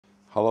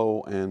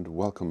Hello and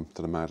welcome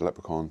to the Mad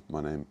Leprechaun.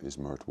 My name is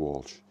Mert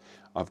Walsh.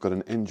 I've got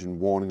an engine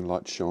warning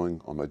light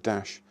showing on my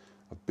dash.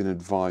 I've been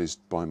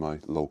advised by my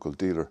local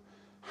dealer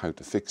how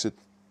to fix it.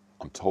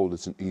 I'm told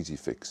it's an easy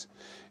fix.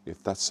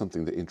 If that's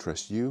something that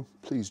interests you,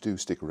 please do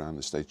stick around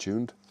and stay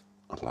tuned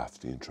until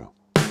after the intro.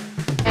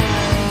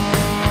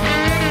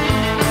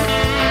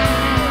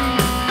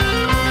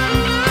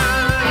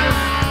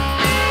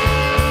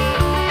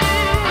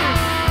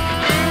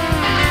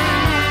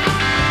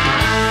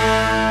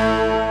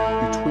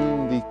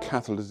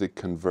 Catalytic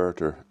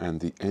converter and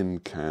the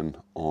end can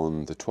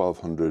on the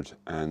 1200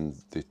 and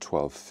the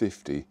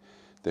 1250,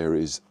 there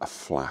is a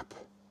flap.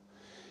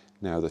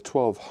 Now the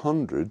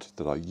 1200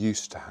 that I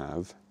used to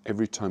have,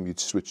 every time you'd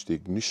switch the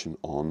ignition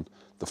on,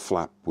 the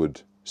flap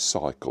would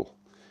cycle.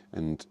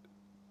 And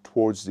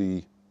towards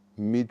the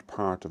mid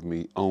part of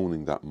me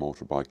owning that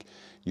motorbike,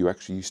 you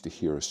actually used to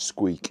hear a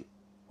squeak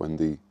when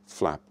the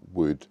flap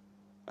would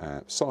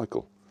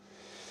cycle.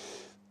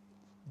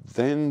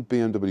 Then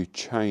BMW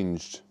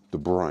changed the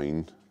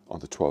brain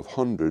on the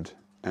 1200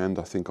 and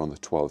I think on the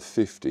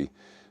 1250,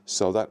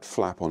 so that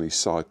flap only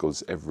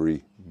cycles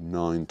every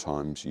 9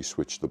 times you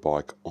switch the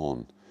bike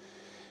on.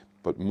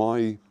 But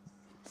my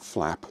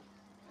flap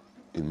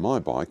in my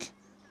bike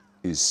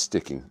is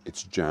sticking,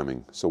 it's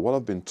jamming. So what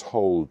I've been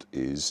told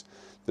is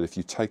that if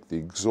you take the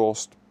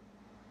exhaust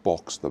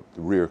box, the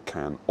rear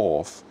can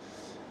off,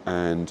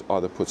 and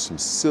either put some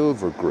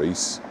silver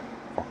grease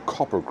or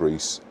copper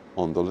grease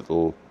on the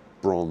little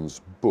bronze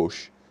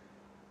bush,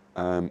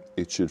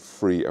 it should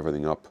free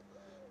everything up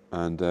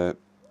and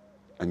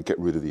get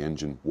rid of the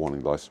engine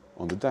warning light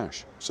on the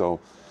dash. So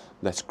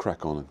let's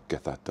crack on and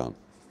get that done.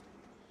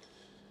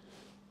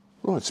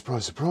 Right,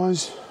 surprise,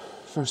 surprise.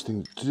 First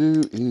thing to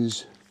do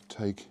is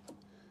take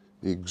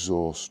the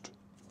exhaust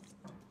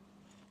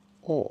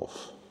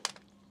off.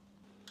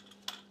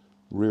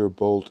 Rear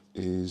bolt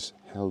is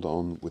held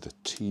on with a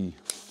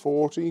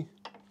T40.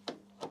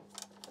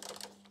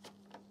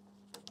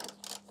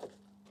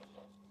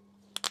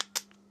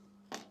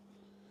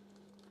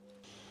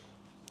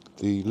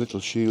 The little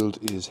shield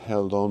is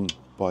held on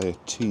by a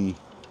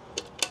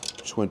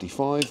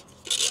T25.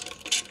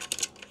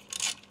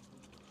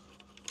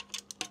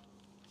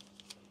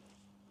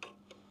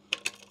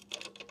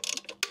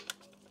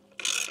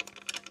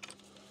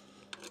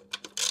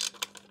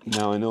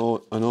 Now I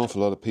know an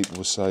awful lot of people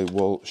will say,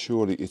 well,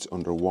 surely it's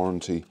under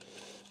warranty.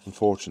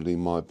 Unfortunately,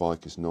 my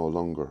bike is no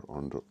longer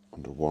under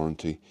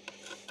warranty.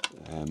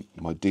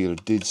 My dealer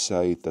did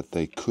say that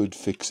they could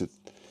fix it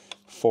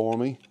for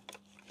me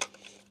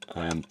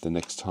the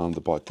next time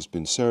the bike has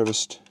been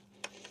serviced,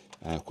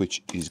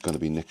 which is going to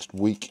be next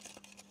week.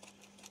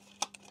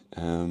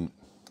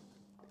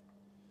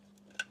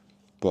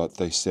 But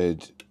they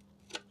said,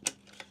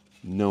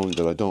 knowing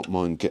that I don't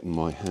mind getting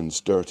my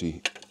hands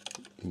dirty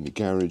in the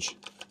garage,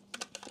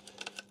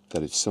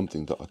 that it's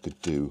something that I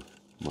could do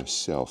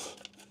myself.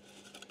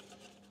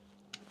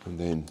 And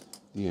then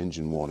the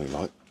engine warning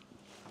light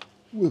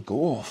will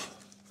go off.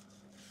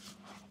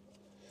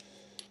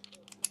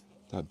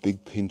 That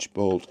big pinch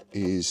bolt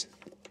is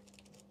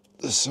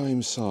the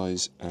same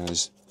size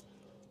as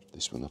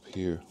this one up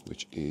here,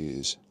 which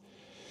is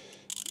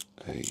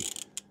a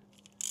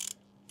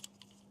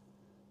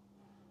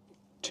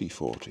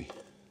T40.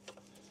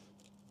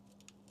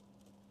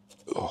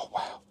 Oh,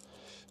 wow.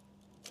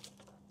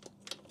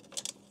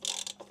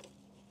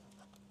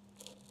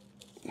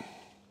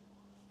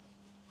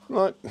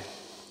 Right,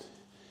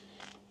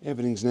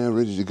 everything's now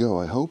ready to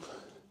go, I hope.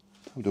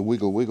 Time to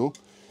wiggle, wiggle,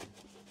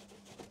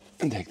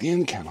 and take the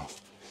end can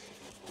off.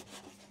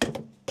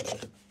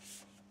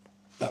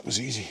 That was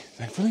easy,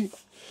 thankfully.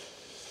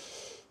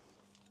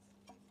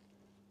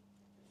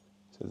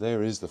 So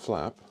there is the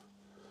flap.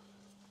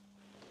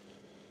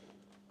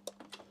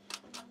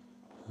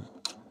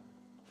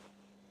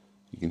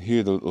 You can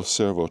hear the little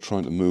servo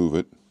trying to move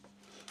it,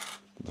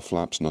 but the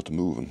flap's not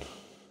moving.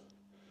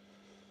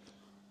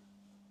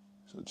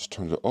 So I just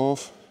turned it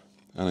off,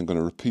 and I'm going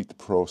to repeat the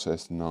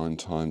process 9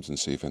 times and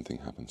see if anything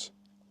happens.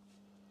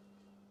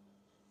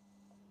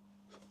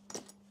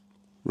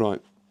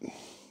 Right,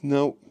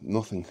 no,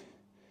 nothing.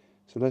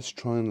 So let's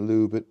try and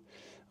lube it.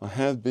 I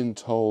have been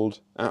told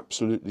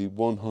absolutely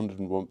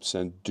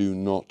 101% do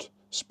not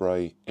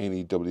spray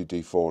any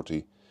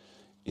WD-40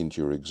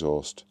 into your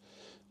exhaust.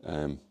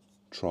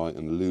 Try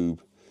and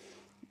lube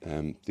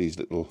these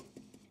little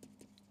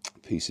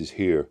pieces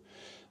here,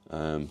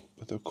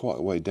 but they're quite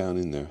a way down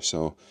in there.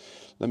 So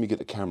let me get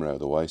the camera out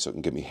of the way so I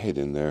can get my head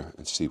in there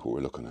and see what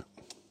we're looking at.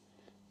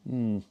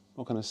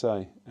 What can I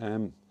say?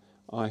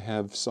 I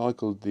have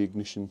cycled the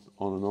ignition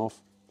on and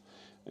off.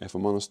 If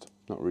I'm honest,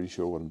 not really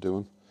sure what I'm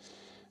doing.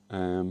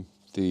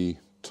 The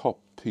top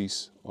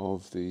piece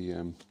of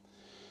the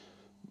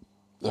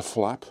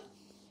flap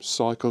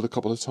cycled a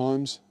couple of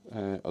times,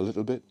 a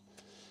little bit,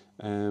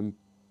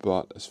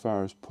 but as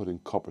far as putting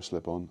copper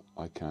slip on,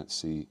 I can't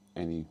see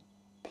any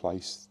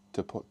place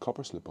to put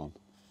copper slip on,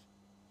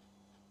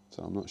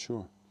 so I'm not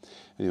sure.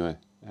 Anyway,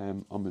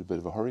 I'm in a bit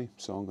of a hurry,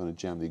 so I'm going to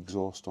jam the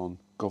exhaust on,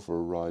 go for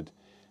a ride,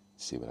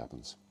 see what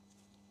happens.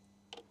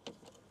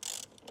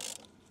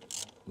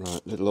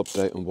 Right, little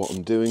update on what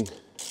I'm doing.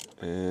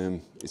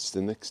 It's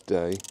the next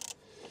day.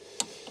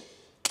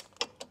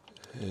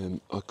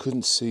 I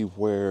couldn't see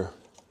where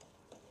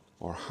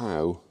or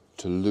how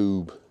to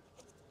lube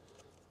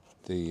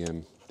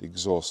the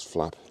exhaust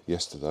flap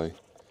yesterday,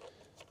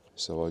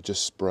 so I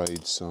just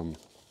sprayed some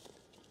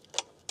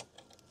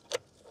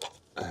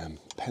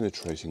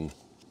penetrating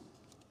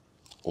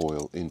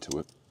oil into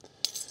it.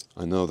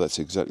 I know that's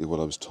exactly what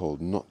I was told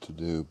not to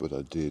do, but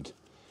I did,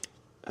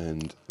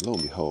 and lo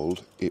and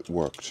behold, it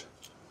worked.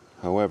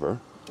 However,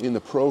 in the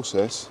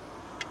process,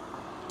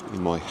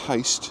 in my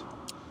haste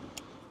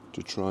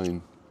to try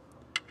and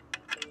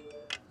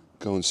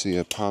go and see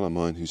a pal of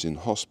mine who's in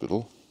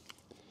hospital,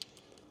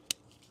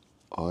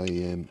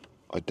 I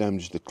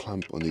damaged the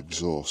clamp on the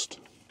exhaust.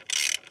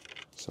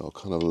 So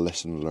kind of a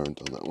lesson learned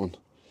on that one.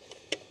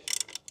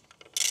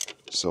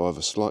 So I have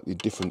a slightly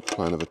different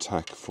plan of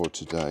attack for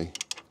today.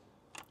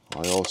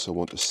 I also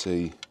want to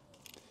see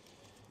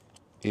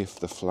if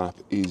the flap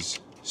is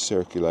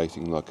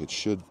circulating like it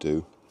should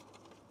do,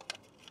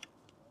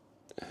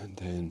 and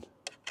then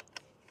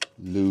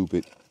lube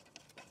it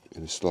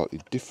in a slightly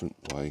different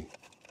way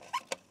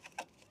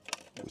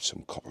with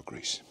some copper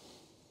grease.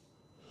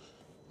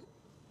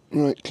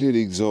 Right,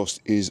 clearly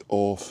exhaust is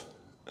off,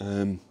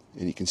 and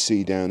you can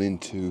see down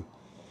into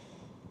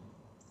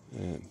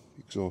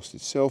exhaust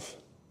itself.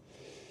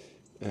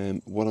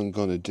 What I'm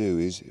going to do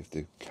is, if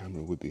the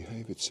camera would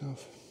behave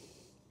itself,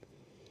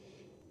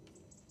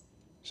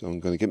 so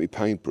I'm going to get my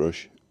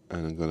paintbrush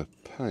and I'm going to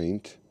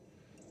paint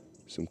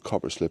some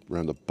copper slip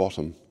around the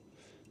bottom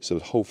so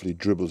it hopefully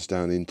dribbles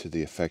down into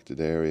the affected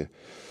area,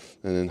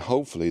 and then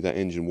hopefully that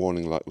engine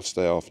warning light will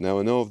stay off. Now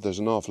I know there's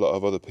an awful lot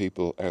of other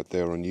people out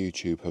there on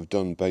YouTube have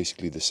done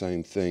basically the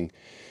same thing.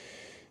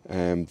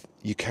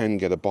 You can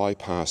get a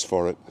bypass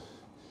for it,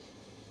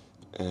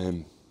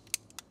 and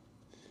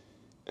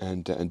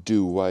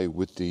do away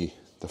with the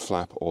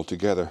flap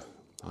altogether.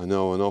 I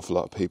know an awful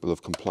lot of people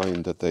have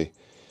complained that they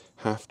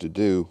have to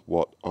do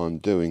what I'm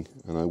doing,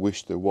 and I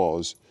wish there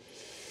was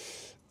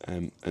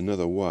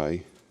another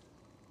way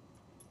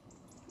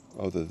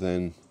other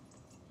than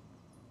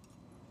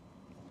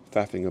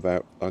faffing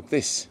about like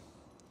this.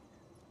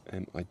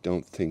 I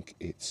don't think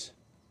it's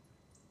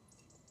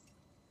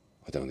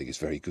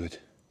very good.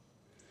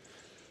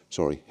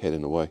 Sorry,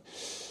 heading away.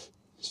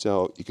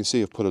 So you can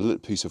see I've put a little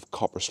piece of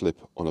copper slip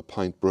on a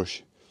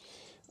paintbrush.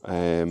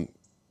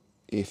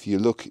 If you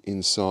look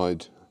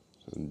inside,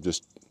 I'm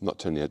just not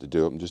telling you how to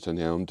do it, I'm just telling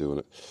you how I'm doing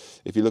it.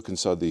 If you look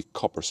inside the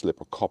copper slip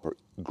or copper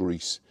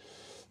grease,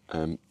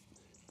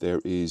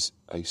 there is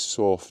a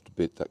soft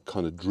bit that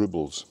kind of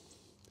dribbles,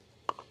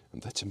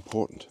 and that's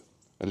important.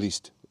 At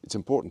least it's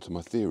important to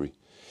my theory.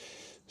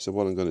 So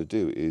what I'm going to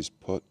do is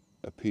put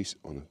a piece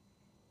on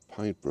a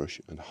paintbrush,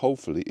 and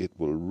hopefully it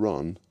will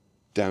run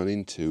down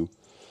into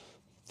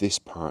this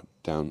part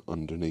down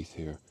underneath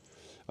here.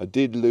 I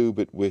did lube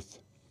it with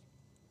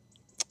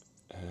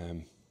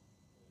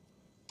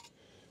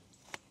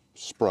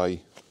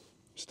spray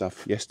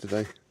stuff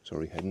yesterday.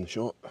 Sorry, heading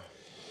short.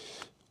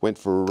 Went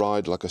for a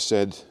ride, like I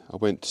said. I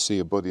went to see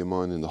a buddy of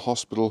mine in the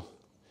hospital,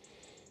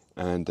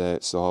 and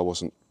so I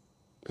was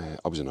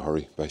in a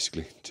hurry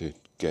basically to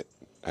get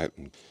out.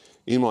 And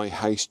in my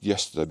haste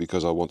yesterday,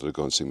 because I wanted to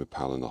go and see my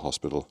pal in the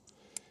hospital,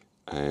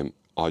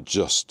 I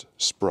just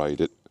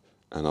sprayed it,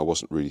 and I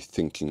wasn't really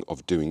thinking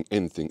of doing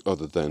anything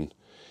other than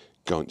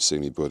going to see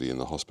my buddy in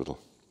the hospital.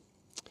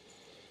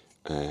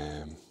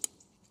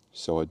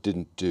 So I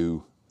didn't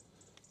do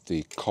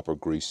the copper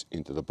grease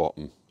into the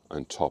bottom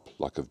and top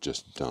like I've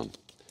just done.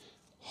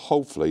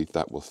 Hopefully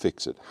that will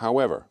fix it.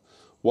 However,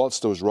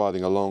 whilst I was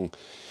riding along,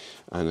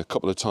 and a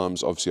couple of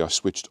times obviously I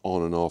switched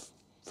on and off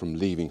from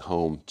leaving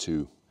home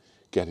to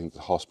getting to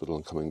the hospital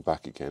and coming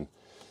back again,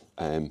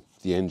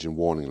 the engine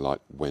warning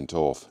light went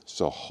off.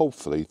 So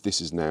hopefully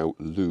this is now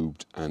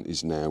lubed and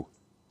is now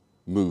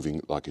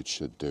moving like it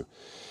should do.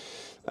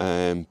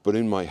 But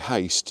in my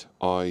haste,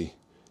 I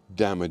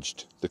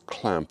damaged the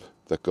clamp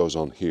that goes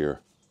on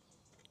here.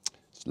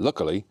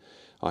 Luckily,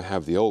 I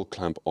have the old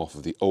clamp off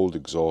of the old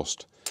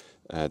exhaust,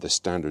 the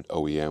standard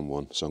OEM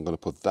one. So I'm going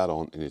to put that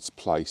on in its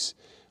place,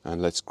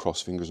 and let's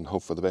cross fingers and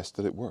hope for the best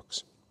that it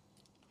works.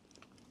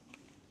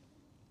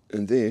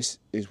 And this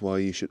is why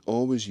you should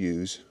always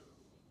use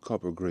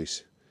copper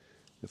grease.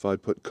 If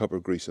I'd put copper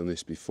grease on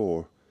this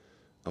before,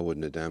 I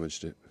wouldn't have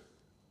damaged it.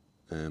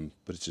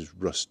 But it's as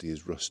rusty,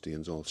 and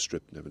it's all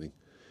stripped and everything.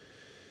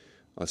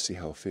 I'll see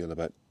how I feel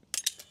about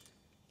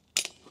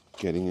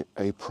getting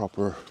a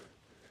proper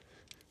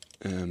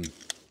a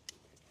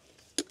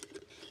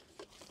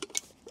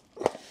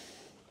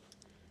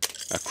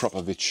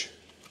Kropovich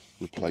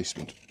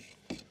replacement.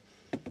 But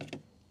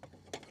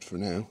for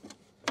now,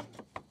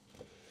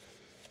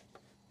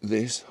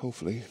 this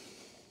hopefully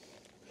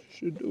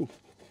should do.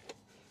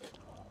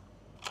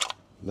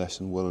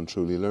 Lesson well and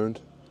truly learned.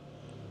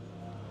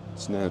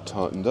 It's now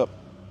tightened up,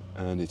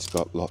 and it's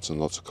got lots and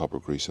lots of copper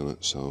grease on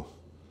it, so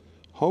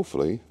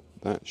hopefully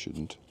that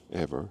shouldn't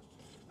ever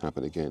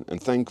happen again.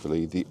 And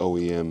thankfully the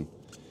OEM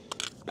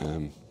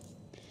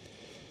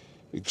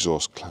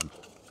exhaust clamp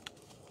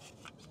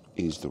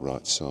is the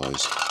right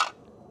size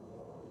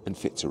and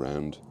fits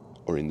around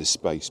or in the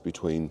space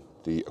between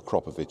the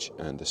Akropovich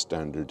and the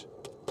standard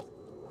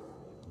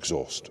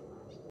exhaust.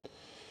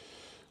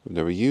 I've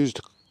never used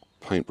a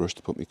paintbrush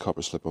to put my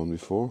copper slip on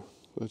before,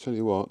 but I tell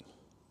you what,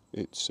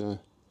 it's a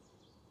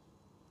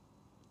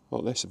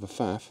lot less of a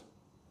faff,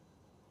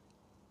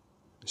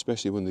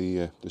 especially when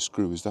the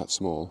screw is that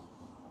small.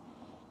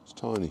 It's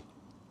tiny.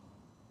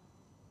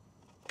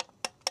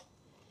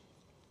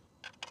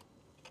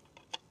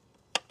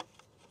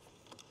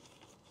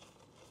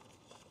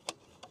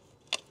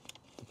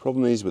 The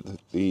problem is with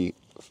the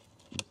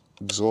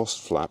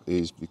exhaust flap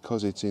is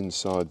because it's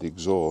inside the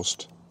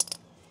exhaust,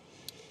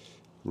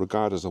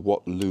 regardless of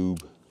what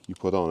lube you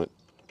put on it,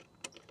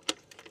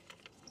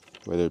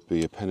 whether it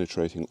be a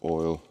penetrating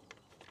oil,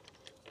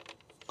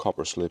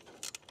 copper slip,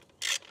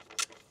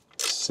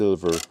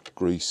 silver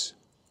grease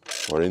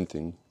or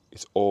anything,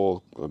 it's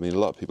all, I mean, a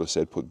lot of people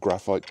said put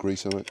graphite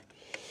grease on it,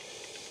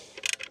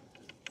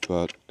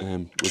 but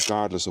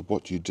regardless of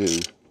what you do,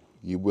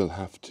 you will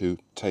have to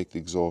take the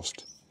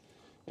exhaust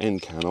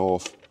end can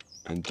off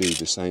and do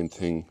the same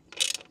thing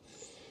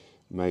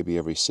maybe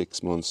every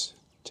 6 months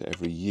to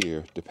every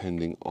year,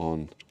 depending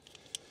on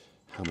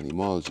how many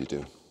miles you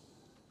do.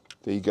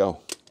 There you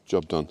go,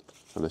 job done,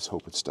 and let's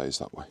hope it stays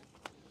that way.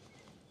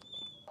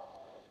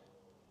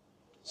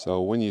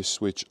 So when you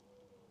switch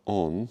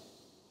on,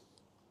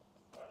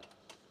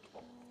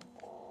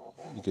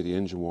 you get the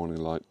engine warning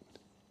light,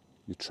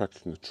 your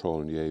traction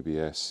control and the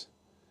ABS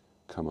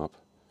come up,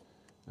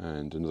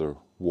 and another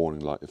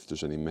warning light if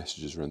there's any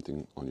messages or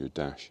anything on your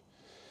dash.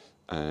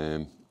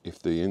 If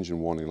the engine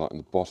warning light on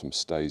the bottom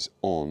stays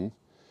on,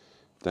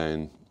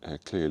 then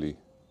clearly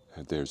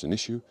there's an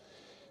issue,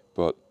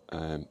 but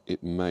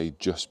it may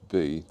just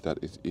be that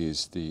it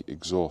is the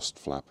exhaust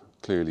flap.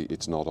 Clearly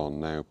it's not on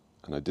now,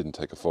 and I didn't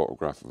take a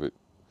photograph of it.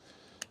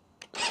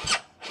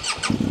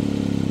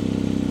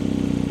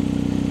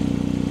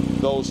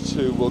 Those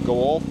two will go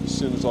off as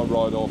soon as I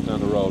ride off down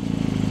the road.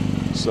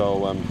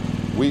 So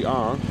we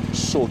are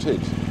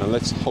sorted, and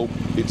let's hope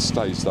it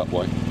stays that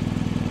way.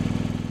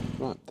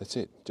 Right, that's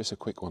it, just a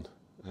quick one.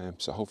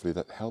 So hopefully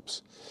that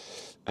helps.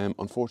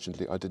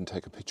 Unfortunately, I didn't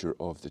take a picture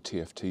of the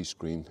TFT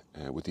screen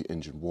with the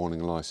engine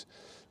warning light.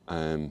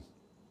 I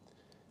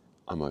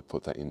might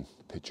put that in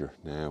the picture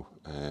now,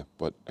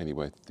 but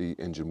anyway, the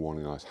engine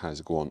warning light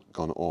has gone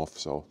off,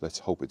 so let's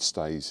hope it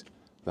stays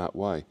that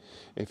way.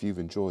 If you've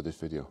enjoyed this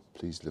video,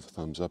 please leave a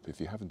thumbs up. If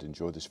you haven't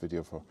enjoyed this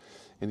video for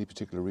any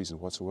particular reason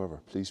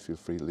whatsoever, please feel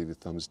free to leave a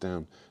thumbs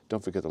down.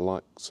 Don't forget to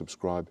like,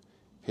 subscribe,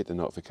 hit the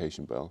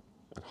notification bell,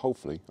 and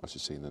hopefully I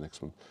shall see you in the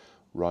next one.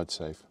 Ride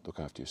safe, look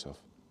after yourself,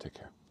 take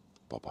care,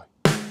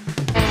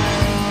 bye-bye.